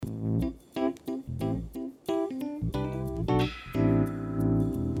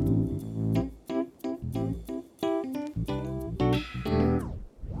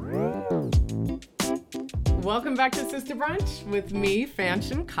Welcome back to Sister Brunch with me,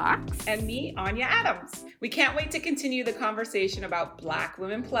 Fanchon Cox. And me, Anya Adams. We can't wait to continue the conversation about Black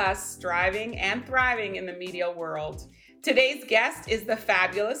Women Plus striving and thriving in the media world. Today's guest is the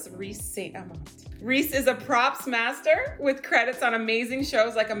fabulous Reese St. Amant. Reese is a props master with credits on amazing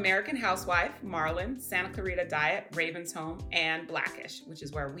shows like American Housewife, Marlon, Santa Clarita Diet, Raven's Home, and Blackish, which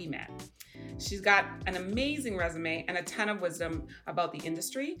is where we met. She's got an amazing resume and a ton of wisdom about the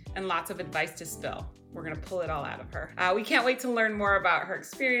industry and lots of advice to spill. We're going to pull it all out of her. We can't wait to learn more about her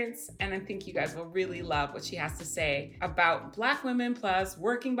experience, and I think you guys will really love what she has to say about Black Women Plus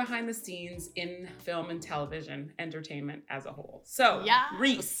working behind the scenes in film and television entertainment as a whole. So, yes.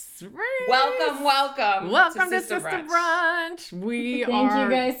 Reese, welcome to Sister Brunch. Thank you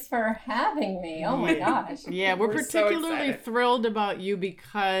guys for having me. Oh my gosh. Yeah, we're particularly thrilled about you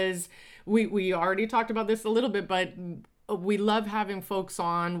because we already talked about this a little bit, but we love having folks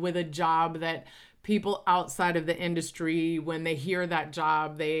on with a job that people outside of the industry, when they hear that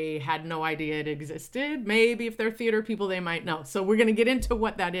job, they had no idea it existed. Maybe if they're theater people, they might know. So we're going to get into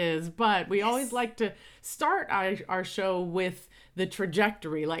what that is. But we always like to start our show with the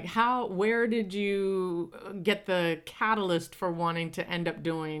trajectory. Like where did you get the catalyst for wanting to end up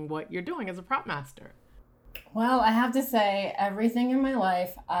doing what you're doing as a prop master? Well, I have to say, everything in my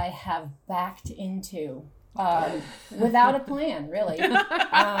life I have backed into without a plan, really.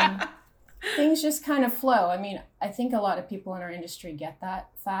 Things just kind of flow. I mean, I think a lot of people in our industry get that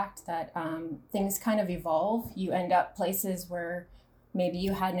fact that things kind of evolve. You end up places where maybe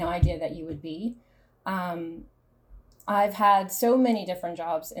you had no idea that you would be. I've had so many different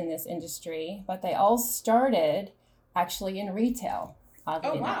jobs in this industry, but they all started actually in retail,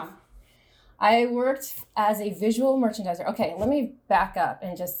 oddly enough. Wow. I worked as a visual merchandiser. Okay, let me back up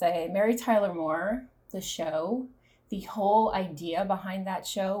and just say Mary Tyler Moore, the show, the whole idea behind that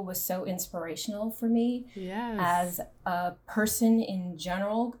show was so inspirational for me. Yes. As a person in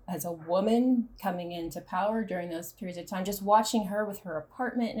general, as a woman coming into power during those periods of time, just watching her with her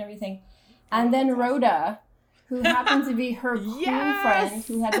apartment and everything. And then Rhoda, who happened to be her cool friend,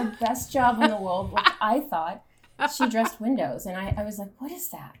 who had the best job in the world, which I thought she dressed windows. And I was like, what is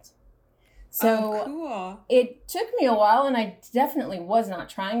that? So cool. It took me a while, and I definitely was not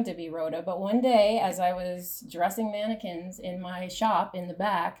trying to be Rhoda. But one day, as I was dressing mannequins in my shop in the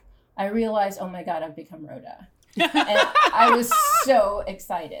back, I realized, oh my God, I've become Rhoda. And I was so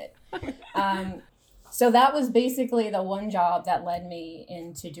excited. So that was basically the one job that led me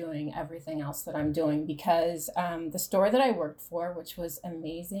into doing everything else that I'm doing, because the store that I worked for, which was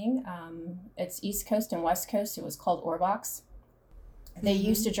amazing, it's East Coast and West Coast. It was called Orbox. They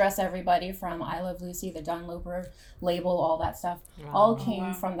used to dress everybody from I Love Lucy, the Don Loper label, all that stuff, all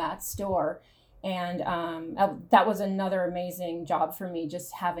came from that store. And that was another amazing job for me,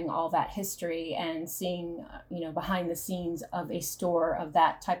 just having all that history and seeing, behind the scenes of a store of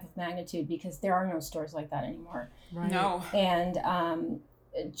that type of magnitude, because there are no stores like that anymore. Right. No. And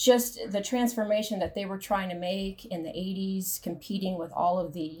just the transformation that they were trying to make in the 80s, competing with all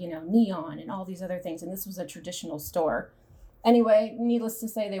of the, neon and all these other things. And this was a traditional store. Anyway, needless to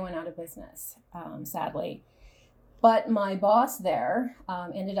say, they went out of business, sadly. But my boss there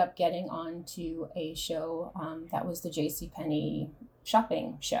ended up getting onto a show that was the JCPenney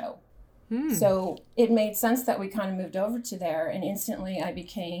shopping show. So it made sense that we kind of moved over to there, and instantly I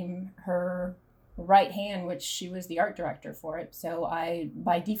became her right hand, which she was the art director for it. So I,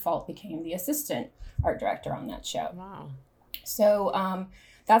 by default, became the assistant art director on that show. Wow. So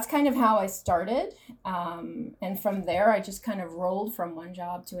that's kind of how I started. And from there, I just kind of rolled from one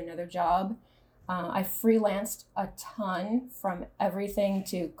job to another job. I freelanced a ton, from everything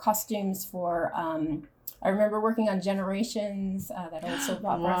to costumes for, I remember working on Generations, that old soap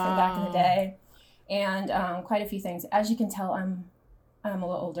opera from back in the day, and quite a few things. As you can tell, I'm a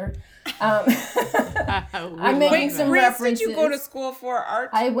little older. I'm making some references. Did you go to school for art?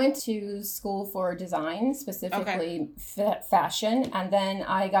 I went to school for design, specifically fashion, and then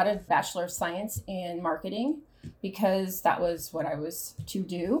I got a Bachelor of Science in marketing, because that was what I was to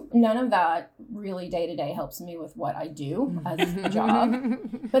do. None of that really day-to-day helps me with what I do as a job,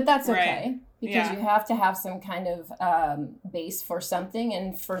 but that's okay, because you have to have some kind of base for something,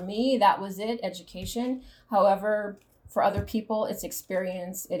 and for me, that was it, education. However, for other people, it's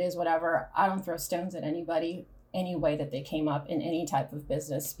experience, it is whatever. I don't throw stones at anybody, any way that they came up in any type of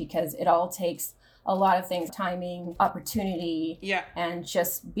business, because it all takes a lot of things, timing, opportunity, and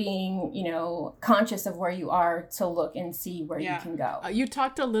just being, conscious of where you are to look and see where you can go. You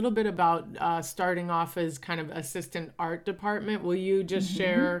talked a little bit about starting off as kind of assistant art department. Will you just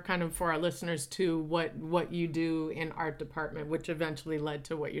share kind of for our listeners too what you do in art department, which eventually led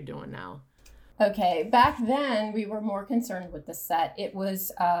to what you're doing now? Okay, back then we were more concerned with the set. It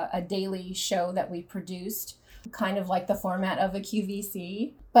was a daily show that we produced, kind of like the format of a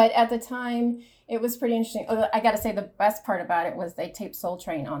QVC. But at the time, it was pretty interesting. I got to say, the best part about it was they taped Soul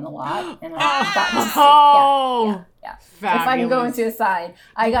Train on the lot, and I got to see. Yeah. If I can go into a side,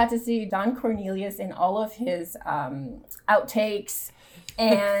 I got to see Don Cornelius in all of his outtakes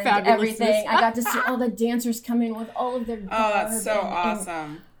and everything. I got to see all the dancers come in with all of their garb. Oh, that's so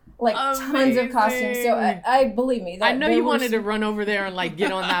awesome. Like tons of costumes. So I believe me. I know you wanted to run over there and like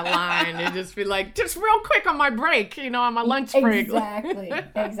get on that line and just be like, just real quick on my break, on my lunch break.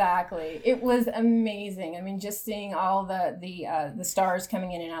 Exactly. It was amazing. I mean, just seeing all the stars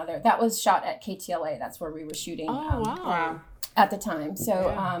coming in and out of there. That was shot at KTLA. That's where we were shooting. Wow. At the time.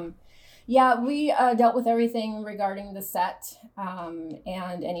 So, we dealt with everything regarding the set and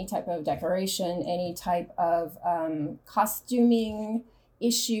any type of decoration, any type of costuming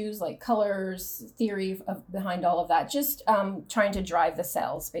issues like colors, theory behind all of that, just trying to drive the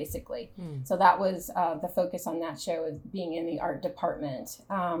sales basically. So that was the focus on that show, is being in the art department.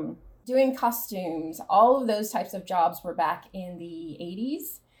 Doing costumes, all of those types of jobs were back in the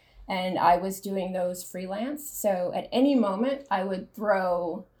 80s, and I was doing those freelance. So at any moment I would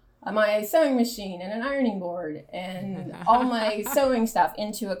throw my sewing machine and an ironing board and all my sewing stuff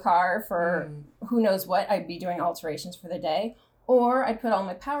into a car for who knows what. I'd be doing alterations for the day. Or I'd put all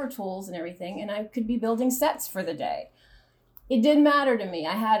my power tools and everything, and I could be building sets for the day. It didn't matter to me.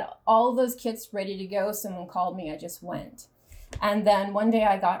 I had all those kits ready to go. Someone called me, I just went. And then one day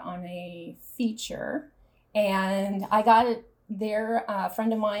I got on a feature, and I got it there. A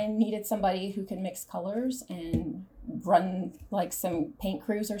friend of mine needed somebody who could mix colors and run like some paint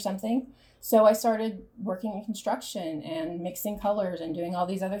crews or something. So I started working in construction and mixing colors and doing all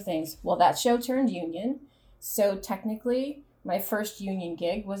these other things. Well, that show turned union. So technically, my first union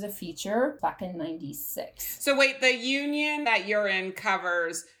gig was a feature back in 96. So wait, the union that you're in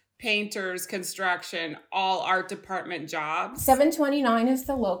covers painters, construction, all art department jobs? 729 is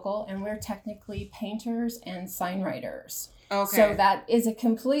the local, and we're technically painters and sign writers. Okay. So that is a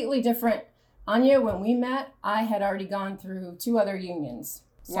completely different... Anya, when we met, I had already gone through 2 other unions.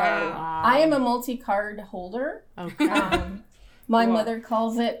 So wow. I am a multi-card holder. Okay. My mother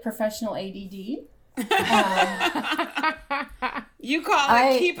calls it professional ADD. You call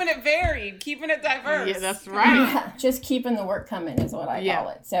it keeping it varied, keeping it diverse. Yeah, that's right. Just keeping the work coming is what I call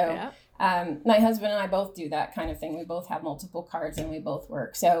it. So my husband and I both do that kind of thing. We both have multiple cards and we both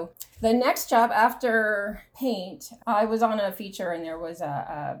work. So the next job after paint, I was on a feature and there was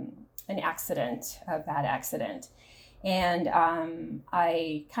an accident, a bad accident. And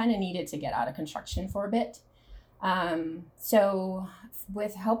I kind of needed to get out of construction for a bit. So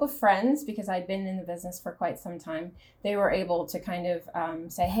with help of friends, because I'd been in the business for quite some time, they were able to kind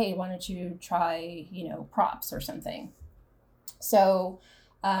of say, hey, why don't you try, props or something? So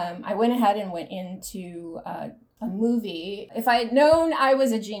I went ahead and went into a movie. If I had known I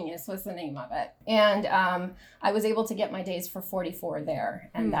Was a Genius was the name of it. And I was able to get my days for 44 there.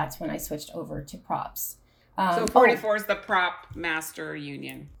 And that's when I switched over to props. So 44 is the prop master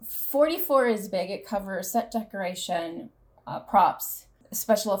union. 44 is big. It covers set decoration, props,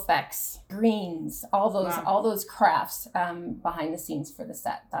 special effects, greens, all those crafts behind the scenes for the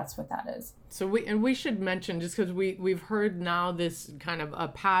set. That's what that is. So we should mention, just because we've heard now this kind of a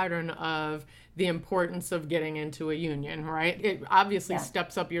pattern of the importance of getting into a union, right? It obviously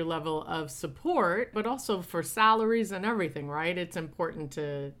steps up your level of support, but also for salaries and everything, right? It's important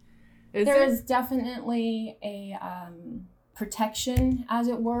to... There is definitely a protection, as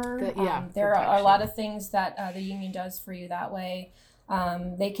it were. There are a lot of things that the union does for you that way.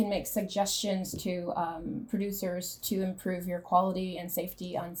 They can make suggestions to producers to improve your quality and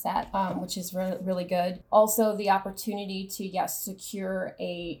safety on set, which is really good. Also, the opportunity to, secure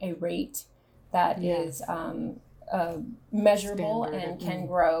a rate that is measurable and can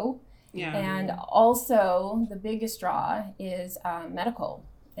grow. Yeah. And also, the biggest draw is medical.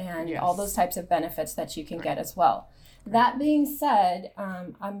 And all those types of benefits that you can get as well. That being said,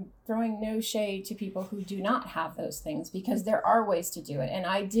 I'm throwing no shade to people who do not have those things, because there are ways to do it. And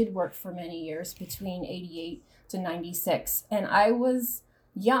I did work for many years between 88 to 96. And I was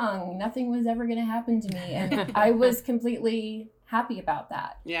young. Nothing was ever going to happen to me. And I was completely happy about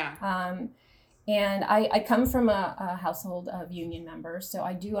that. Yeah. And I come from a household of union members, so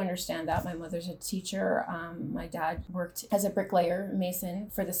I do understand that. My mother's a teacher. My dad worked as a bricklayer, mason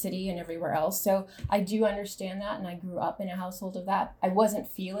for the city and everywhere else. So I do understand that, and I grew up in a household of that. I wasn't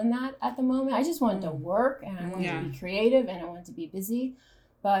feeling that at the moment. I just wanted to work, and I wanted to be creative, and I wanted to be busy.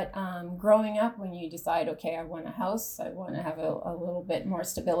 But growing up, when you decide, okay, I want a house, I want to have a little bit more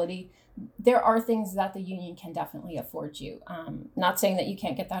stability, there are things that the union can definitely afford you. Not saying that you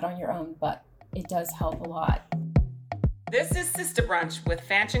can't get that on your own, but it does help a lot. This is Sister Brunch with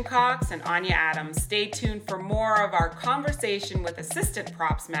Fanchon Cox and Anya Adams. Stay tuned for more of our conversation with Assistant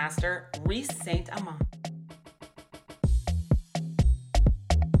Props Master, Reese St. Amant.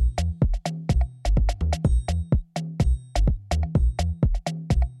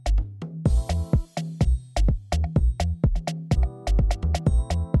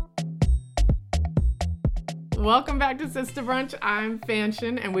 Welcome back to Sister Brunch. I'm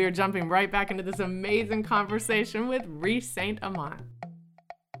Fanchon, and we are jumping right back into this amazing conversation with Reese St. Amant.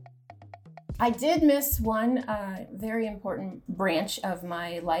 I did miss one very important branch of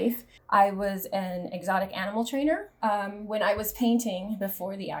my life. I was an exotic animal trainer. When I was painting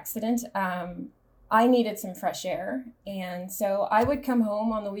before the accident, I needed some fresh air. And so I would come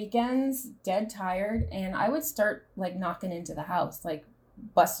home on the weekends, dead tired, and I would start like knocking into the house, like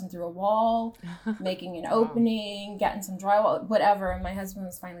busting through a wall, making an opening, getting some drywall, whatever. And my husband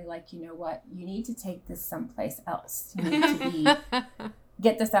was finally like, you know what? You need to take this someplace else. You need to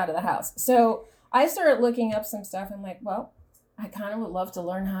get this out of the house. So I started looking up some stuff. I'm like, well, I kind of would love to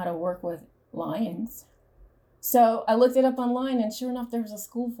learn how to work with lions. So I looked it up online, and sure enough, there was a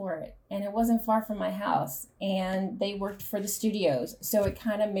school for it. And it wasn't far from my house. And they worked for the studios. So it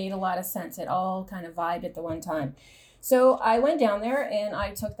kind of made a lot of sense. It all kind of vibed at the one time. So I went down there and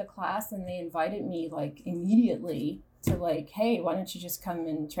I took the class, and they invited me like immediately to like, hey, why don't you just come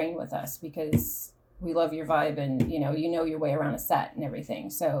and train with us, because we love your vibe and you know your way around a set and everything.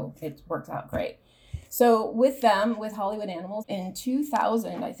 So it worked out great. So with them, with Hollywood Animals in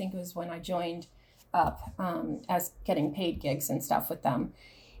 2000, I think it was when I joined up as getting paid gigs and stuff with them.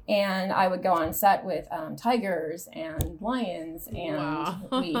 And I would go on set with tigers and lions, and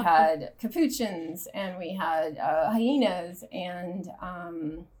we had capuchins, and we had hyenas and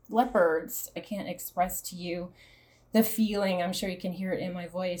leopards. I can't express to you the feeling. I'm sure you can hear it in my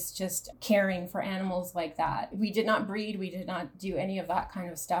voice, just caring for animals like that. We did not breed. We did not do any of that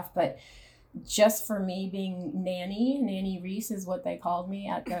kind of stuff. But just for me being Nanny Reese is what they called me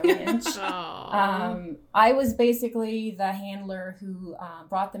at the ranch. I was basically the handler who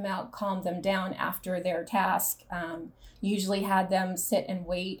brought them out, calmed them down after their task, usually had them sit and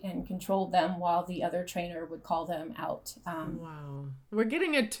wait and controlled them while the other trainer would call them out. Wow. We're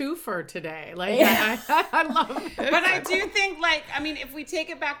getting a twofer today. Like, yeah. I love it. But I do think, like, I mean, if we take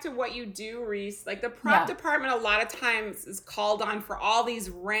it back to what you do, Reese, like the prop department a lot of times is called on for all these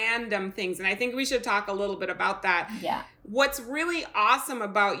random things. And I think we should talk a little bit about that. Yeah. What's really awesome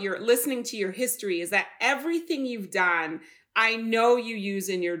about listening to your history is that everything you've done, I know you use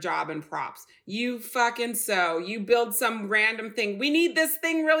in your job in props. You fucking sew. You build some random thing. We need this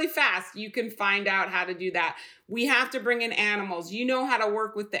thing really fast. You can find out how to do that. We have to bring in animals. You know how to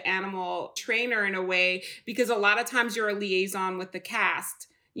work with the animal trainer in a way, because a lot of times you're a liaison with the cast,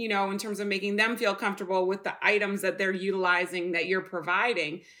 you know, in terms of making them feel comfortable with the items that they're utilizing that you're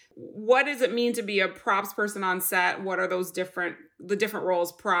providing. What does it mean to be a props person on set? What are those different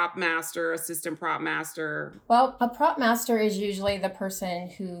roles? Prop master, assistant prop master? Well, a prop master is usually the person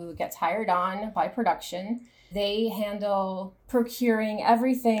who gets hired on by production. They handle procuring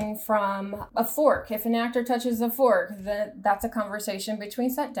everything from a fork. If an actor touches a fork, that's a conversation between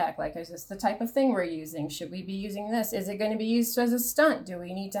set deck. Like, is this the type of thing we're using? Should we be using this? Is it going to be used as a stunt? Do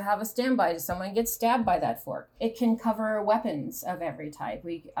we need to have a standby? Does someone get stabbed by that fork? It can cover weapons of every type.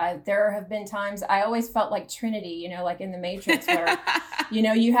 There have been times I always felt like Trinity, you know, like in The Matrix, where, you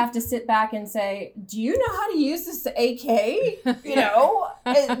know, you have to sit back and say, do you know how to use this AK? You know,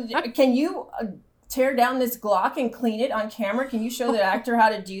 can you tear down this Glock and clean it on camera? Can you show the actor how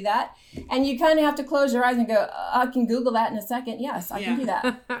to do that? And you kind of have to close your eyes and go, I can Google that in a second. Yes, I can do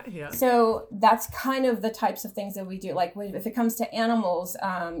that. Yeah. So that's kind of the types of things that we do. Like if it comes to animals,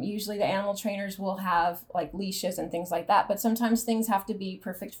 usually the animal trainers will have like leashes and things like that. But sometimes things have to be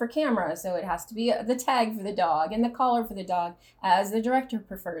perfect for camera. So it has to be the tag for the dog and the collar for the dog as the director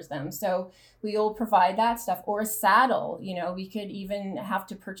prefers them. So we'll provide that stuff. Or a saddle, you know, we could even have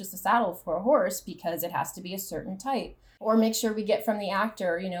to purchase a saddle for a horse because it has to be a certain type. Or make sure we get from the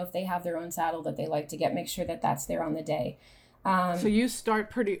actor, you know, if they have their own saddle that they like to get, make sure that that's there on the day. So you start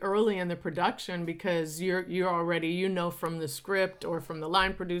pretty early in the production because you're already, you know, from the script or from the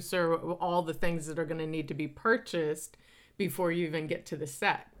line producer, all the things that are going to need to be purchased before you even get to the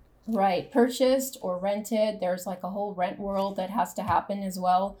set. Right. Purchased or rented. There's like a whole rent world that has to happen as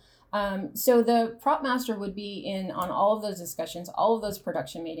well. So the prop master would be in on all of those discussions, all of those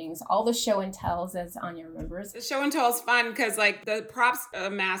production meetings, all the show and tells, as Anya remembers. The show and tell is fun because like the props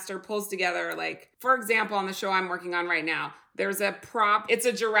master pulls together, like, for example, on the show I'm working on right now, there's a prop. It's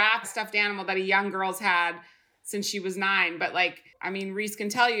a giraffe stuffed animal that a young girl's had since she was 9. But like, I mean, Reese can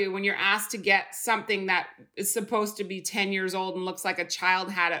tell you, when you're asked to get something that is supposed to be 10 years old and looks like a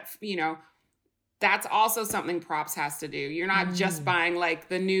child had it, you know, that's also something props has to do. You're not just buying like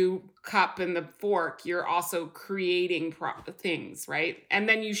the new cup and the fork. You're also creating things, right? And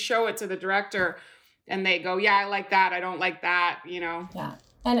then you show it to the director and they go, yeah, I like that. I don't like that, you know? Yeah.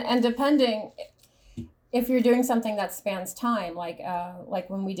 And depending, if you're doing something that spans time, like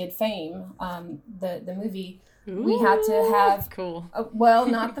when we did Fame, the movie, we had to have... Cool. Well,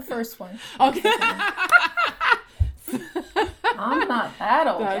 not the first one. Okay. I'm not that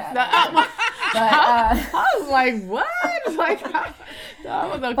old yet. But I was like, what? Like, that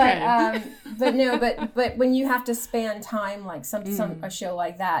was okay. But when you have to span time, like a show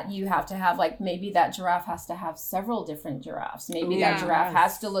like that, you have to have, like, maybe that giraffe has to have several different giraffes. Maybe that giraffe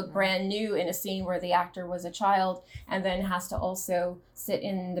has to look brand new in a scene where the actor was a child, and then has to also sit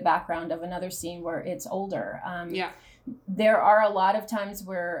in the background of another scene where it's older. There are a lot of times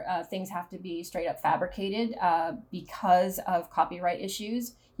where things have to be straight up fabricated because of copyright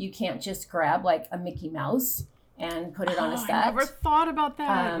issues. You can't just grab like a Mickey Mouse and put it on a set. I never thought about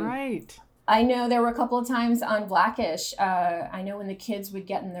that. Right. I know there were a couple of times on Blackish, I know when the kids would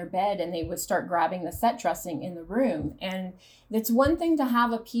get in their bed and they would start grabbing the set dressing in the room. And it's one thing to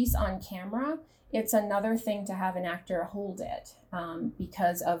have a piece on camera. It's another thing to have an actor hold it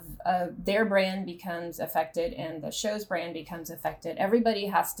because of their brand becomes affected and the show's brand becomes affected. Everybody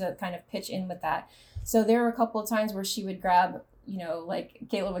has to kind of pitch in with that. So there were a couple of times where she would grab, you know, like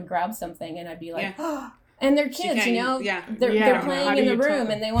Kayla would grab something and I'd be like, oh. And they're kids, you know, they're playing in the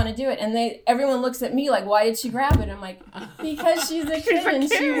room and they want to do it. And everyone looks at me like, why did she grab it? I'm like, because she's a kid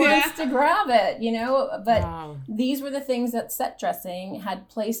and she wants to grab it, you know. But these were the things that set dressing had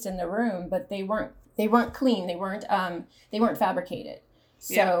placed in the room, but they weren't clean. They weren't fabricated.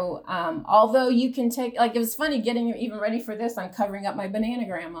 So although you can take, like, it was funny getting even ready for this, I'm covering up my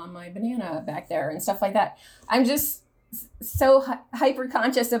bananagram on my banana back there and stuff like that. I'm just so hyper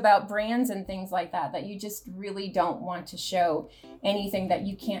conscious about brands and things like that you just really don't want to show anything that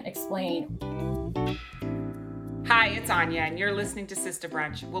you can't explain. Hi, it's Anya, and you're listening to Sister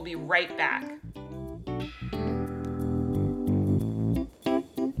Brunch. We'll be right back.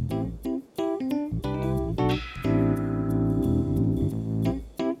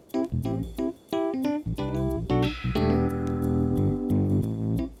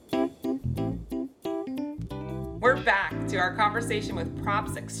 We're back to our conversation with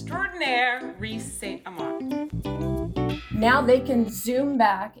props extraordinaire, Reese St. Amant. Now they can zoom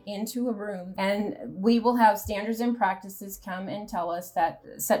back into a room and we will have standards and practices come and tell us that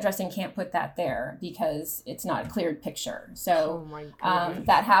set dressing can't put that there because it's not a cleared picture. So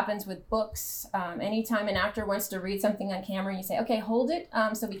that happens with books. Anytime an actor wants to read something on camera and you say, okay, hold it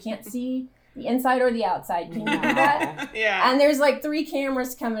so we can't see the inside or the outside. Can you do that? And there's like 3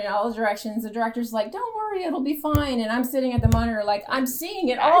 cameras coming in all directions. The director's like, don't worry, it'll be fine. And I'm sitting at the monitor like, I'm seeing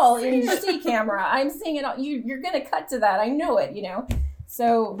it all in HD camera. I'm seeing it all. You're going to cut to that. I know it, you know.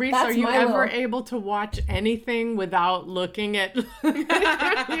 So Reese, are you ever able to watch anything without looking at you don't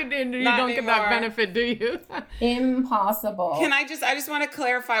get that benefit, do you? Impossible. I just want to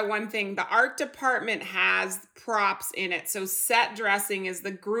clarify one thing. The art department has props in it. So set dressing is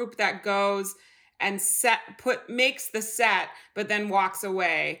the group that goes and makes the set, but then walks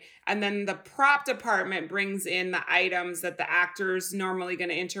away. And then the prop department brings in the items that the actor's normally going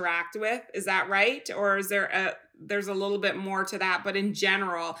to interact with. Is that right? Or is there's a little bit more to that? But in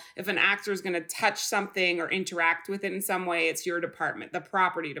general, if an actor is going to touch something or interact with it in some way, it's your department, the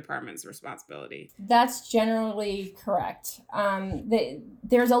property department's responsibility. That's generally correct.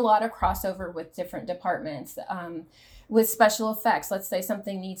 There's a lot of crossover with different departments. With special effects, let's say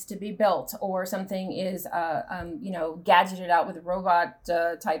something needs to be built or something is, gadgeted out with robot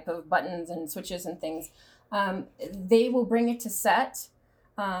type of buttons and switches and things. They will bring it to set.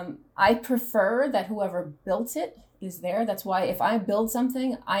 I prefer that whoever built it is there. That's why if I build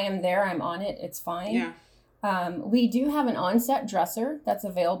something, I am there, I'm on it, it's fine. Yeah. We do have an on-set dresser that's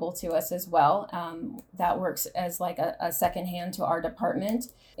available to us as well. That works as like a second hand to our department.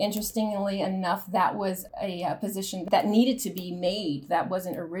 Interestingly enough, that was a position that needed to be made. That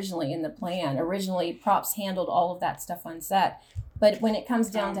wasn't originally in the plan. Originally, props handled all of that stuff on set. But when it comes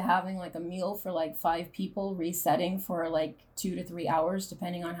down to having like a meal for like 5 people, resetting for like 2 to 3 hours,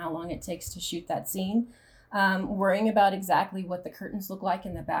 depending on how long it takes to shoot that scene, Worrying about exactly what the curtains look like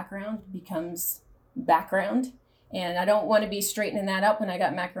in the background becomes background. And I don't want to be straightening that up when I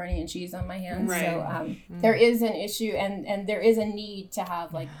got macaroni and cheese on my hands. Right. So there is an issue, and there is a need to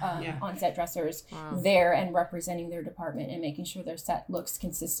have like on-set dressers there and representing their department and making sure their set looks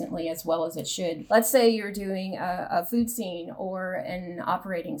consistently as well as it should. Let's say you're doing a food scene or an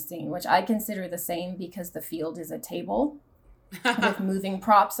operating scene, which I consider the same because the field is a table with moving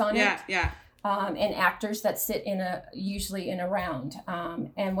props on it. Yeah. And actors that sit usually in a round.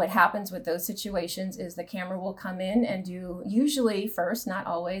 And what happens with those situations is the camera will come in and do, usually first, not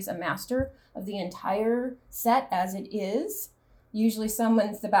always, a master of the entire set as it is. Usually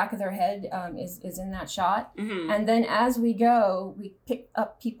the back of their head is in that shot. Mm-hmm. And then as we go, we pick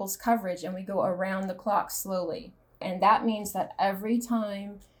up people's coverage and we go around the clock slowly. And that means that every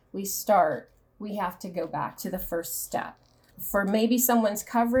time we start, we have to go back to the first step. For maybe someone's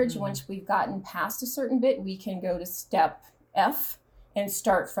coverage, once we've gotten past a certain bit, we can go to step F and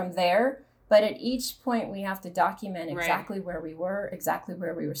start from there. But at each point, we have to document exactly where we were, exactly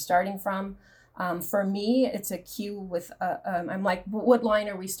where we were starting from. For me, it's a cue with, I'm like, what line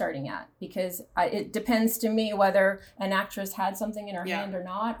are we starting at? Because it depends to me whether an actress had something in her hand or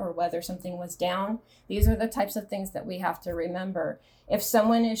not, or whether something was down. These are the types of things that we have to remember. If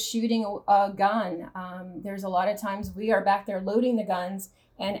someone is shooting a gun, there's a lot of times we are back there loading the guns.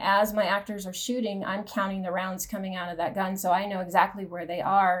 And as my actors are shooting, I'm counting the rounds coming out of that gun. So I know exactly where they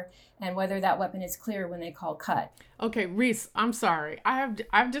are and whether that weapon is clear when they call cut. Okay, Reese, I'm sorry.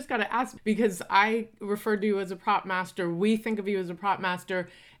 I've just got to ask, because I refer to you as a prop master. We think of you as a prop master.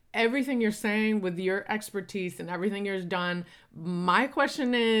 Everything you're saying with your expertise and everything you've done, my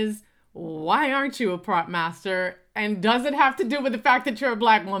question is, why aren't you a prop master? And does it have to do with the fact that you're a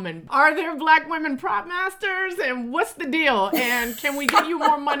Black woman? Are there Black women prop masters? And what's the deal? And can we get you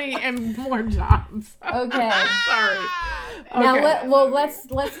more money and more jobs? Okay. Sorry. Now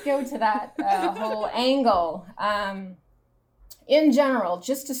let's go to that whole angle. In general,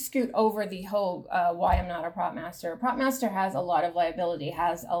 just to scoot over the whole why I'm not a prop master. A prop master has a lot of liability,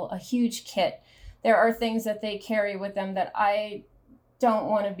 has a huge kit. There are things that they carry with them that I don't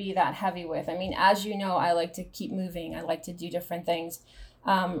want to be that heavy with. I mean, as you know, I like to keep moving. I like to do different things.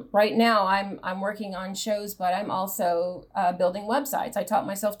 Right now, I'm working on shows, but I'm also building websites. I taught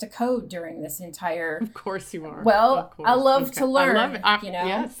myself to code during this entire. Of course you are. Well, I love to learn. I love it. You know.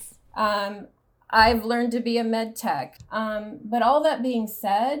 Yes. I've learned to be a med tech. But all that being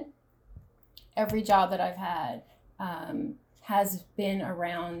said, every job that I've had has been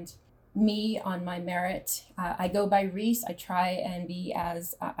around me on my merit. I go by Reese. I try and be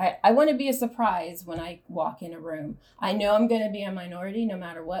I want to be a surprise when I walk in a room. I know I'm going to be a minority no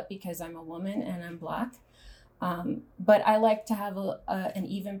matter what because I'm a woman and I'm Black. But I like to have an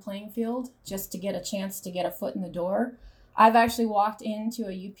even playing field just to get a chance to get a foot in the door. I've actually walked into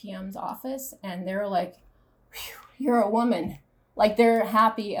a UPM's office and they're like, you're a woman. Like they're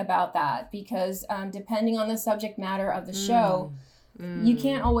happy about that because depending on the subject matter of the show, you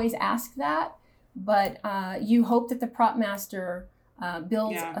can't always ask that, but you hope that the prop master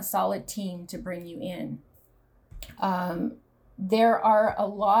builds a solid team to bring you in. There are a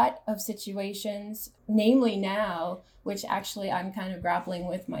lot of situations, namely now, which actually I'm kind of grappling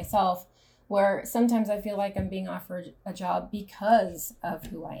with myself, where sometimes I feel like I'm being offered a job because of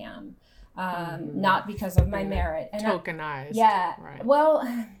who I am, not because of my merit. And tokenized. Right. Well,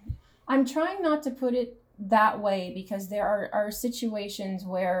 I'm trying not to put it that way because there are situations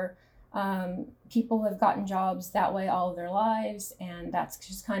where people have gotten jobs that way all of their lives, and that's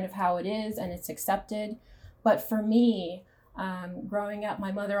just kind of how it is, and it's accepted. But for me, growing up,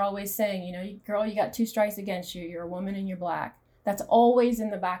 my mother always saying, you know, girl, you got two strikes against you. You're a woman and you're Black. That's always in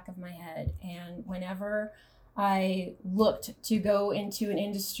the back of my head. And whenever I looked to go into an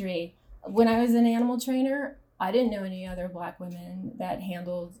industry, when I was an animal trainer, I didn't know any other Black women that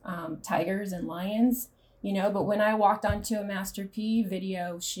handled tigers and lions, you know, but when I walked onto a Master P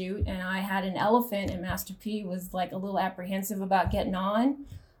video shoot and I had an elephant and Master P was like a little apprehensive about getting on,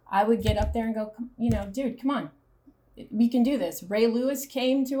 I would get up there and go, you know, dude, come on, we can do this. Ray Lewis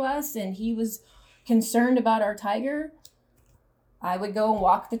came to us and he was concerned about our tiger. I would go and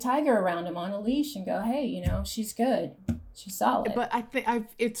walk the tiger around him on a leash and go, hey, you know, she's good. She's solid. But I think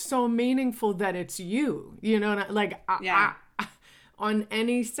it's so meaningful that it's you, you know, like on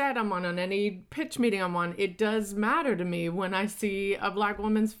any set I'm on any pitch meeting I'm on, it does matter to me when I see a Black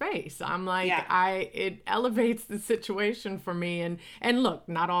woman's face. I'm like, it elevates the situation for me. And look,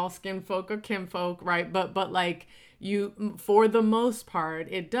 not all skin folk are kinfolk, right? But like you, for the most part,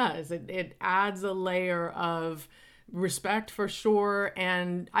 it does. It adds a layer of respect for sure.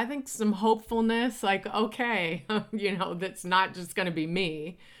 And I think some hopefulness, like, okay, that's not just going to be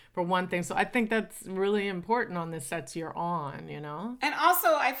me for one thing. So I think that's really important on the sets you're on, And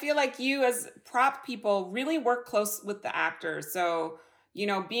also, I feel like you as prop people really work close with the actors. So,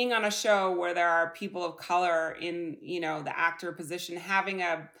 being on a show where there are people of color in, the actor position, having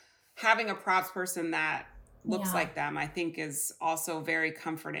a props person that looks like them, I think is also very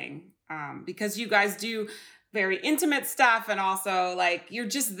comforting, because you guys do very intimate stuff, and also like you're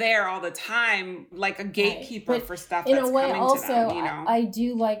just there all the time, like a gatekeeper for stuff that's coming to them. In a way, also, I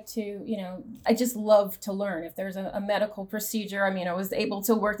do like to, I just love to learn. If there's a medical procedure, I was able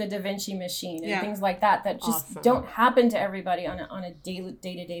to work the Da Vinci machine and things like that just don't happen to everybody on a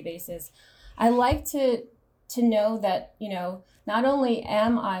day-to-day basis. I like to know that, not only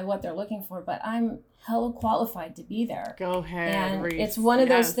am I what they're looking for, but I'm hella qualified to be there. Go ahead, and Reese. It's one of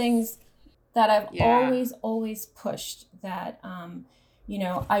those things that I've always pushed, that,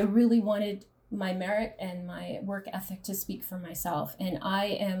 I really wanted my merit and my work ethic to speak for myself. And I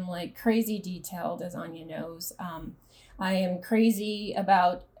am like crazy detailed, as Anya knows. I am crazy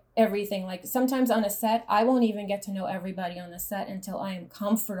about everything. Like sometimes on a set, I won't even get to know everybody on the set until I am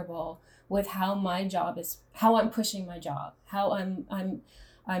comfortable with how my job is, how I'm pushing my job, how I'm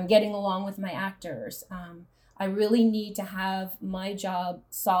getting along with my actors. I really need to have my job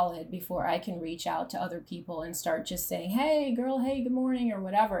solid before I can reach out to other people and start just saying, hey girl, hey, good morning, or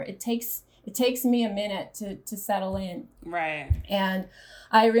whatever. It takes me a minute to settle in. Right. And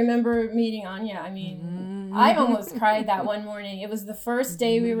I remember meeting Anya. I almost cried that one morning. It was the first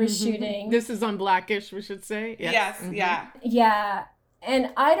day we were shooting. This is on Blackish, we should say. Yes. Yeah. Yeah.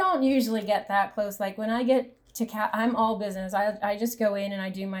 And I don't usually get that close. Like when I get I'm all business. I just go in and I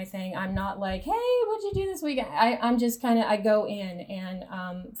do my thing. I'm not like, hey, what'd you do this weekend? I'm just kind of, I go in,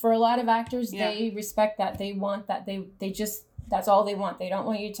 and for a lot of actors, they respect that. They want that. They just, that's all they want. They don't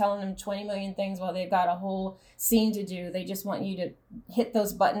want you telling them 20 million things while they've got a whole scene to do. They just want you to hit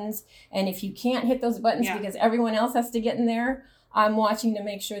those buttons. And if you can't hit those buttons because everyone else has to get in there, I'm watching to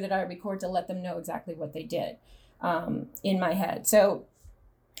make sure that I record to let them know exactly what they did in my head. So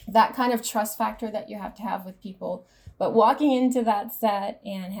that kind of trust factor that you have to have with people. But walking into that set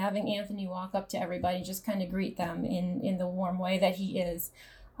and having Anthony walk up to everybody, just kind of greet them in the warm way that he is,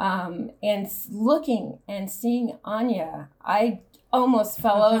 and looking and seeing Anya, I almost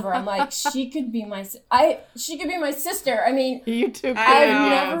fell over. I'm like, she could be my sister. You too. I've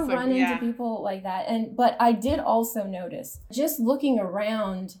never run into people like that. But I did also notice, just looking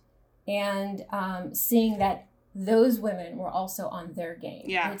around and seeing that those women were also on their game.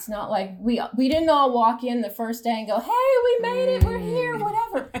 Yeah. It's not like we didn't all walk in the first day and go, hey, we made it, we're here,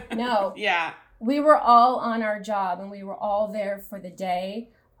 whatever. No. Yeah. We were all on our job and we were all there for the day.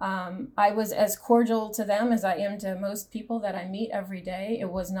 I was as cordial to them as I am to most people that I meet every day. It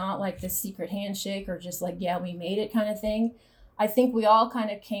was not like this secret handshake or just like, yeah, we made it kind of thing. I think we all kind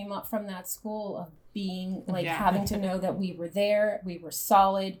of came up from that school of being like having to know that we were there, we were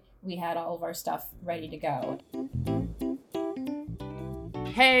solid, we had all of our stuff ready to go.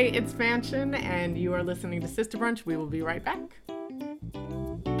 Hey, it's Fanchon, and you are listening to Sister Brunch. We will be right back.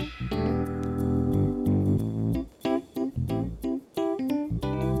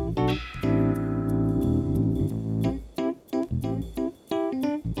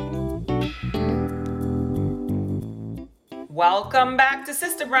 Welcome back to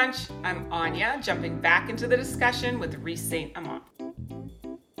Sister Brunch. I'm Anya, jumping back into the discussion with Reese St. Amant.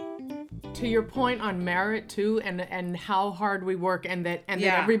 To your point on merit too, and how hard we work, and that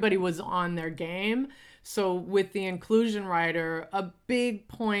everybody was on their game. So with the inclusion rider, a big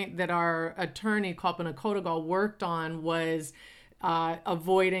point that our attorney Kalpana Kotagal worked on was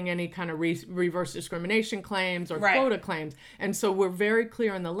avoiding any kind of reverse discrimination claims or quota claims. And so we're very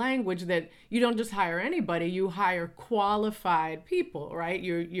clear in the language that you don't just hire anybody, you hire qualified people, right?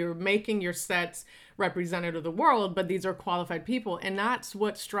 You're making your sets representative of the world, but these are qualified people. And that's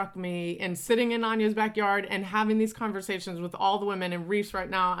what struck me in sitting in Anya's backyard and having these conversations with all the women. And Reese, right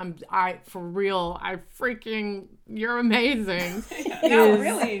now, you're amazing. No,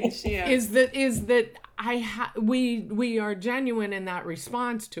 really, she is. Is that we are genuine in that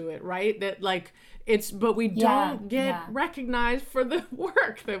response to it, right? That like but we don't get recognized for the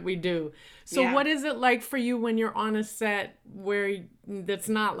work that we do. So what is it like for you when you're on a set where that's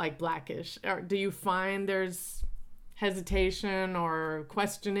not like Blackish? Or do you find there's hesitation or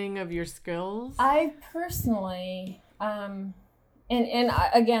questioning of your skills? I personally, again,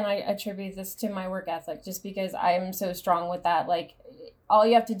 I attribute this to my work ethic, just because I am so strong with that. Like, all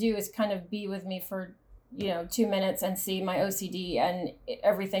you have to do is kind of be with me for 2 minutes and see my OCD, and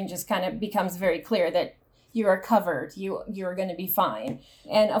everything just kind of becomes very clear that you are covered. You're going to be fine.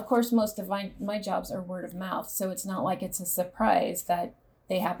 And of course, most of my jobs are word of mouth. So it's not like it's a surprise that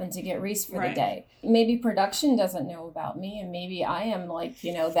they happen to get Reese for the day. Maybe production doesn't know about me, and maybe I am like,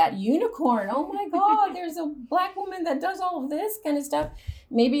 you know, that unicorn. Oh my God, there's a Black woman that does all of this kind of stuff.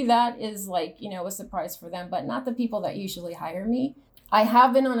 Maybe that is like, you know, a surprise for them, but not the people that usually hire me. I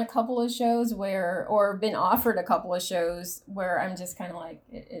have been on a couple of shows or been offered a couple of shows where I'm just kind of like,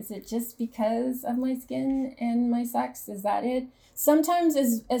 is it just because of my skin and my sex? Is that it? Sometimes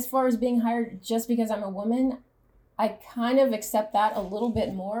as far as being hired just because I'm a woman, I kind of accept that a little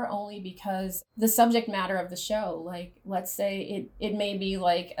bit more, only because the subject matter of the show, like, let's say it may be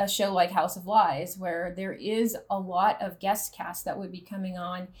like a show like House of Lies, where there is a lot of guest cast that would be coming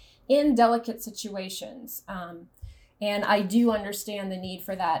on in delicate situations. And I do understand the need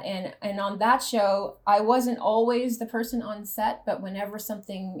for that. And on that show, I wasn't always the person on set, but whenever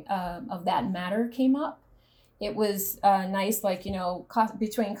something of that matter came up, it was nice, like, you know,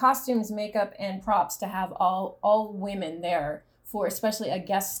 between costumes, makeup, and props to have all women there for especially a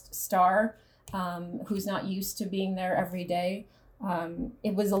guest star who's not used to being there every day.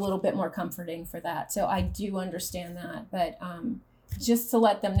 It was a little bit more comforting for that. So I do understand that. But just to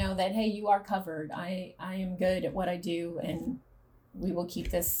let them know that, hey, you are covered. I am good at what I do, and we will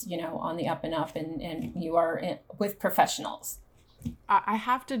keep this, you know, on the up and up, and you are with professionals. I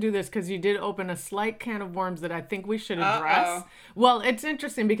have to do this because you did open a slight can of worms that I think we should address. Well, it's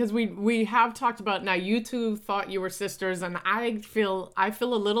interesting because we have talked about, now you two thought you were sisters, and I feel a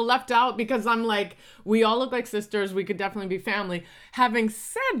little left out because I'm like, we all look like sisters. We could definitely be family. Having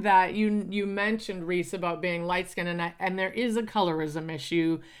said that, you mentioned, Reese, about being light skinned, and there is a colorism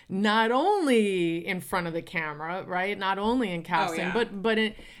issue, not only in front of the camera, right? Not only in casting,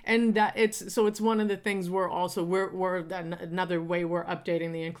 it's one of the things we're another way we're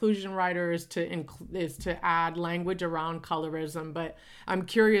updating the inclusion writers is to add language around colorism. But I'm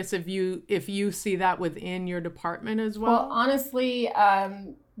curious if you see that within your department as well. Well, honestly,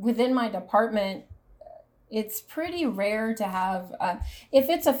 within my department, it's pretty rare to have,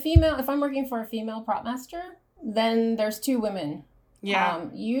 if I'm working for a female prop master, then there's 2 women. Yeah.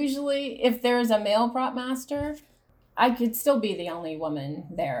 Usually if there's a male prop master, I could still be the only woman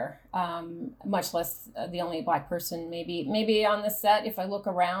there, much less the only Black person. Maybe on the set, if I look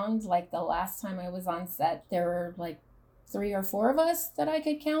around, like the last time I was on set, there were like 3 or 4 of us that I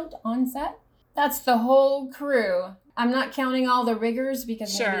could count on set. That's the whole crew. I'm not counting all the riggers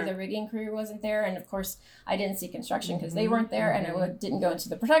because maybe the rigging crew wasn't there. And of course, I didn't see construction because they weren't there. And I didn't go into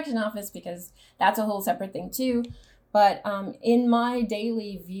the production office because that's a whole separate thing too. But in my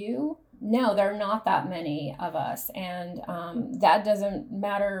daily view, no, there are not that many of us. And that doesn't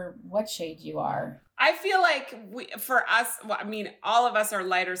matter what shade you are. I feel like for us, all of us are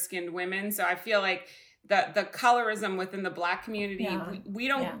lighter skinned women. So I feel like the colorism within the Black community,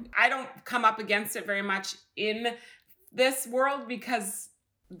 I don't come up against it very much in this world because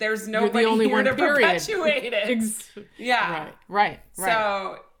there's nobody here to perpetuate it. Right.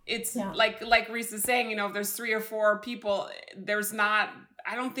 So it's like Reese is saying, you know, if there's 3 or 4 people,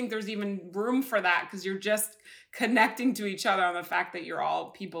 I don't think there's even room for that because you're just connecting to each other on the fact that you're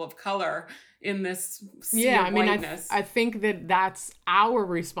all people of color in this sea of whiteness. I think that's our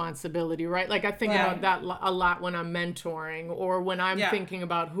responsibility, right? Like I think about that a lot when I'm mentoring or when I'm thinking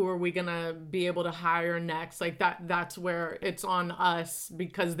about who are we gonna be able to hire next. Like that's where it's on us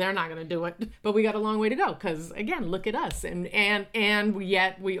because they're not gonna do it. But we got a long way to go because again, look at us, and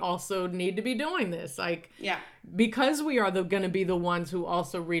yet we also need to be doing this. Because we are going to be the ones who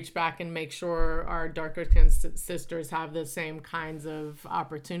also reach back and make sure our darker skinned sisters have the same kinds of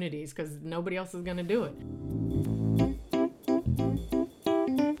opportunities because nobody else is going to do it.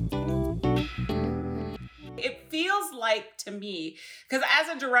 It feels like to me, because as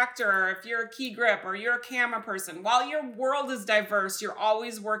a director, if you're a key grip or you're a camera person, while your world is diverse, you're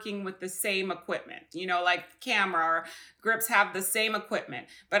always working with the same equipment, you know, like camera or grips have the same equipment.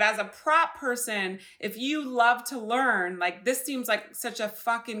 But as a prop person, if you love to learn, like this seems like such a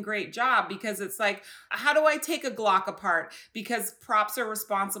fucking great job because it's like, how do I take a Glock apart? Because props are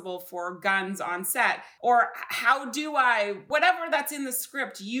responsible for guns on set. Or how do whatever that's in the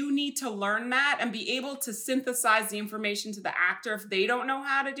script, you need to learn that and be able to synthesize the information to the actor if they don't know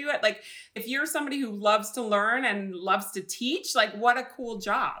how to do it. Like if you're somebody who loves to learn and loves to teach, like what a cool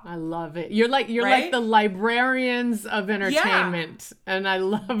job. I love it. You're like the librarians of entertainment. And I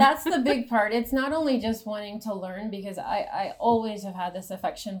love that's the big part. It's not only just wanting to learn because I always have had this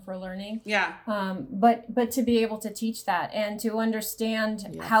affection for learning. But to be able to teach that and to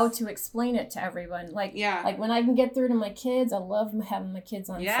understand how to explain it to everyone. Like when I can get through to my kids, I love having my kids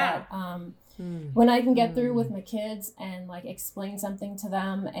on set. when I can get through with my kids and like explain something to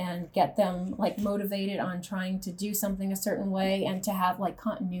them and get them like motivated on trying to do something a certain way and to have like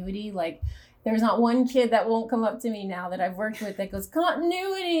continuity. Like there's not one kid that won't come up to me now that I've worked with that goes,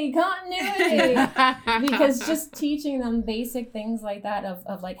 continuity, because just teaching them basic things like that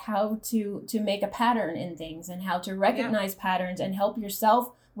of like how to make a pattern in things and how to recognize patterns and help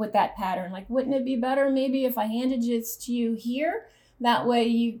yourself with that pattern. Like, wouldn't it be better maybe if I handed it to you here? That way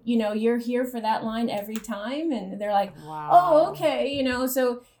you know, you're here for that line every time. And they're like, oh, okay. You know,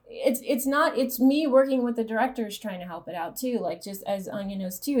 so it's me working with the directors trying to help it out too. Like just as Anya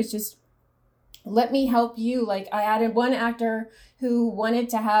knows too, it's just, let me help you. Like I added one actor who wanted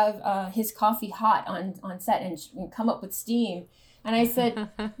to have his coffee hot on set and come up with steam. And I said,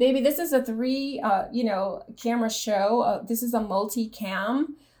 baby, this is a 3, camera show. This is a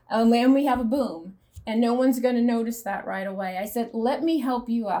multi-cam, and we have a boom. And no one's going to notice that right away. I said, let me help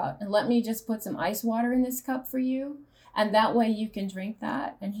you out. And let me just put some ice water in this cup for you. And that way you can drink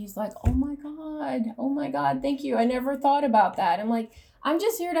that. And he's like, oh my God, thank you. I never thought about that. I'm like, I'm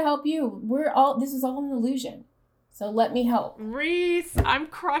just here to help you. This is all an illusion. So let me help. Reese, I'm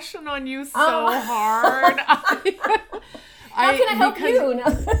crushing on you so hard. How can I help you?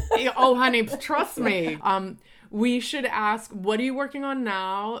 Oh, honey, trust me. We should ask, what are you working on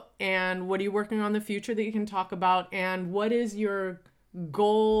now? And what are you working on in the future that you can talk about? And what is your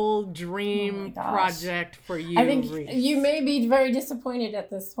goal, dream project for you, I think Reese? You may be very disappointed at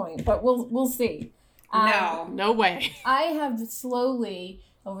this point, but we'll see. No way. I have slowly,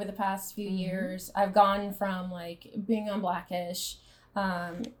 over the past few years, I've gone from like being on Blackish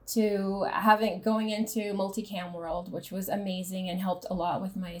to going into multicam world, which was amazing and helped a lot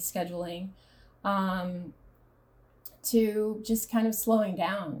with my scheduling, to just kind of slowing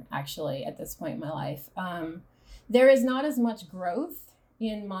down actually at this point in my life. There is not as much growth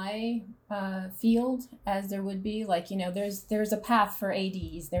in my field as there would be. Like, you know, there's a path for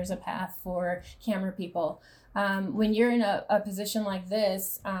ADs, there's a path for camera people. When you're in a position like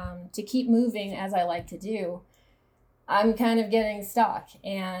this, to keep moving as I like to do, I'm kind of getting stuck.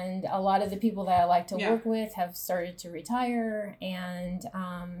 And a lot of the people that I like to work with have started to retire, and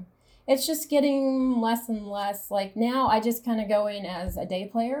it's just getting less and less. Like now I just kind of go in as a day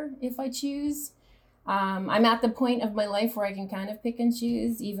player if I choose. I'm at the point of my life where I can kind of pick and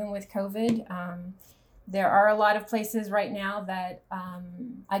choose, even with COVID. There are a lot of places right now that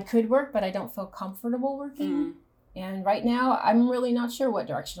I could work, but I don't feel comfortable working. And right now, I'm really not sure what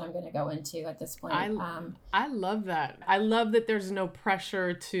direction I'm going to go into at this point. I love that. I love that there's no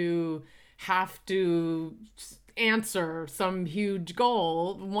pressure to have to answer some huge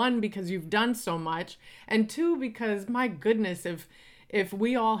goal. One, because you've done so much. And two, because my goodness, if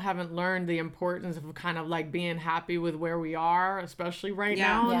we all haven't learned the importance of kind of like being happy with where we are, especially right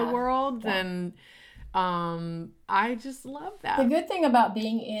now in the world, then I just love that. The good thing about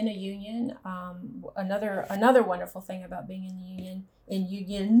being in a union, another wonderful thing about being in the union, in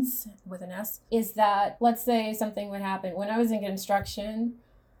unions with an S, is that let's say something would happen. When I was in construction,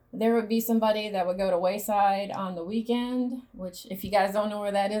 there would be somebody that would go to Wayside on the weekend, which if you guys don't know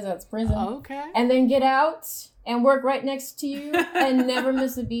where that is, that's prison. Okay. And then get out and work right next to you and never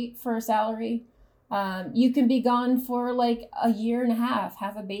miss a beat for a salary. You can be gone for like a year and a half,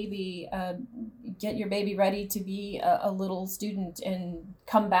 have a baby, get your baby ready to be a little student and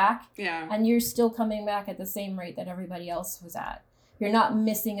come back. Yeah. And you're still coming back at the same rate that everybody else was at. You're not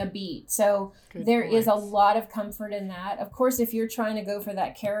missing a beat. So there is a lot of comfort in that. Of course, if you're trying to go for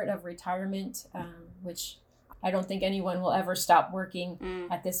that carrot of retirement, which I don't think anyone will ever stop working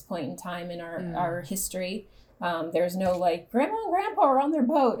at this point in time in our history. There's no like grandma and grandpa are on their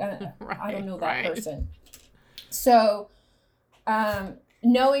boat. I don't know that person. So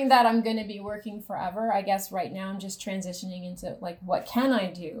knowing that I'm going to be working forever, I guess right now I'm just transitioning into like, what can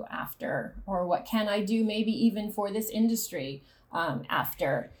I do after, or what can I do maybe even for this industry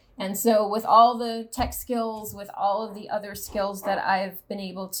after. And so with all the tech skills, with all of the other skills that I've been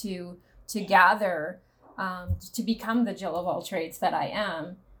able to gather to become the Jill of all trades that I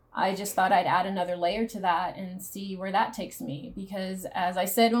am, I just thought I'd add another layer to that and see where that takes me. Because as I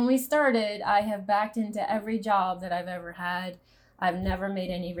said when we started, I have backed into every job that I've ever had. I've never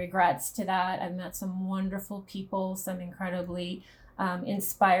made any regrets to that. I've met some wonderful people, some incredibly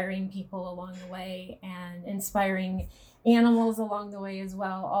inspiring people along the way and inspiring animals along the way as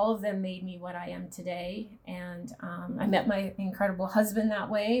well. All of them made me what I am today. And I met my incredible husband that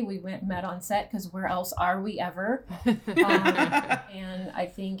way. We met on set because where else are we ever? And I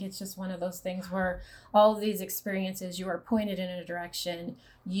think it's just one of those things where all of these experiences, you are pointed in a direction.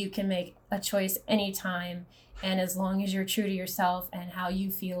 You can make a choice anytime. And as long as you're true to yourself and how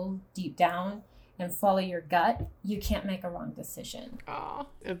you feel deep down and follow your gut, you can't make a wrong decision. Oh,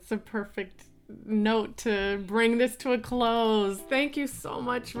 it's a perfect note to bring this to a close. Thank you so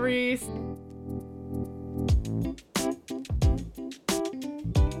much, Reese.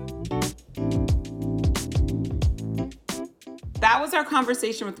 That was our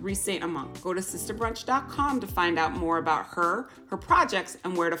conversation with Reese St. Amant. Go to sisterbrunch.com to find out more about her projects,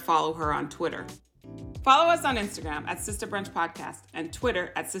 and where to follow her on Twitter. Follow us on Instagram at Sister Brunch Podcast and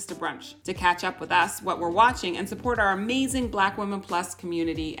Twitter at Sister Brunch to catch up with us, what we're watching, and support our amazing Black Women Plus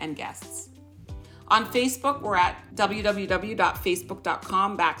community and guests. On Facebook, we're at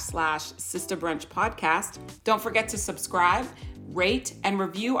www.facebook.com/Sister Brunch Podcast. Don't forget to subscribe, rate, and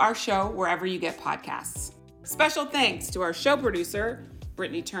review our show wherever you get podcasts. Special thanks to our show producer,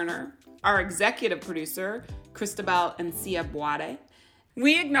 Brittany Turner, our executive producer, Cristobal Encia Boade.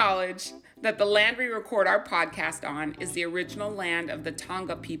 We acknowledge that the land we record our podcast on is the original land of the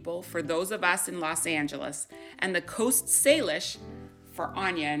Tonga people for those of us in Los Angeles, and the Coast Salish for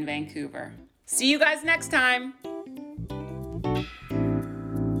Anya in Vancouver. See you guys next time.